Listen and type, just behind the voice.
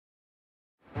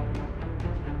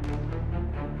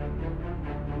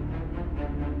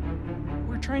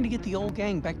trying to get the old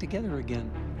gang back together again.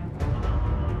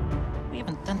 We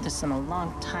haven't done this in a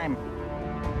long time.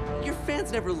 Your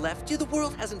fans never left you. The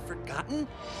world hasn't forgotten.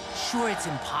 Sure, it's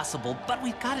impossible, but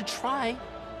we've got to try.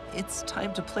 It's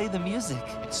time to play the music.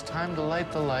 It's time to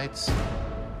light the lights.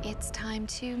 It's time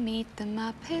to meet the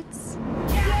Muppets.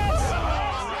 Yes!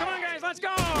 Come on, guys, let's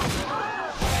go!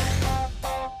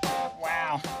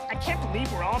 Wow, I can't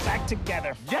believe we're all back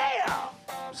together. Yeah!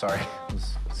 Sorry, I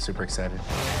was super excited.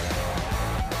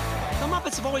 The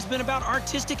Muppets have always been about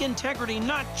artistic integrity,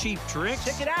 not cheap tricks.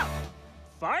 Check it out.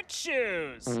 Fart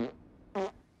shoes.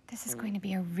 This is going to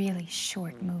be a really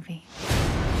short movie.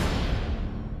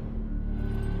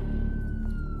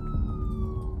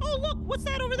 Oh, look, what's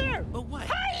that over there? Oh, what?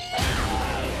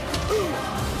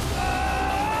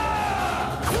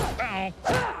 Ow.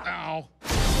 Ow.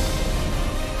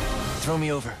 Throw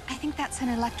me over. I think that's an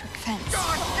electric fence.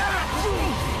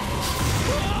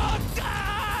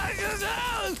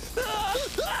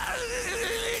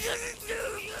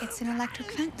 It's an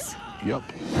electric fence. Yep.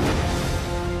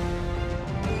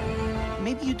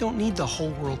 Maybe you don't need the whole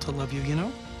world to love you, you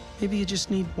know? Maybe you just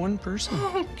need one person.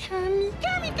 Oh, got me.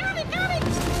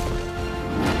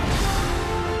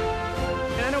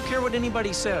 And I don't care what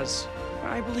anybody says.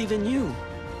 I believe in you.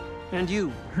 And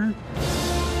you.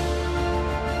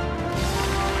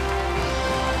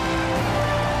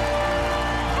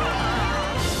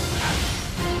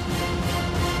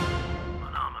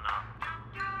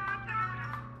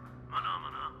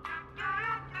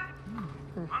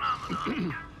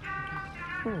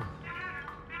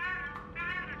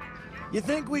 You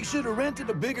think we should have rented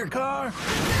a bigger car?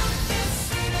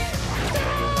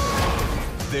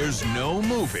 There's no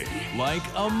movie like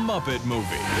a Muppet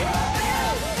movie.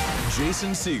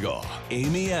 Jason Segel,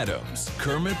 Amy Adams,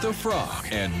 Kermit the Frog,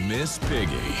 and Miss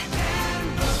Piggy.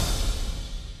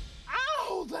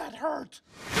 Ow, that hurt!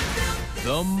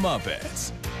 The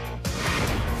Muppets.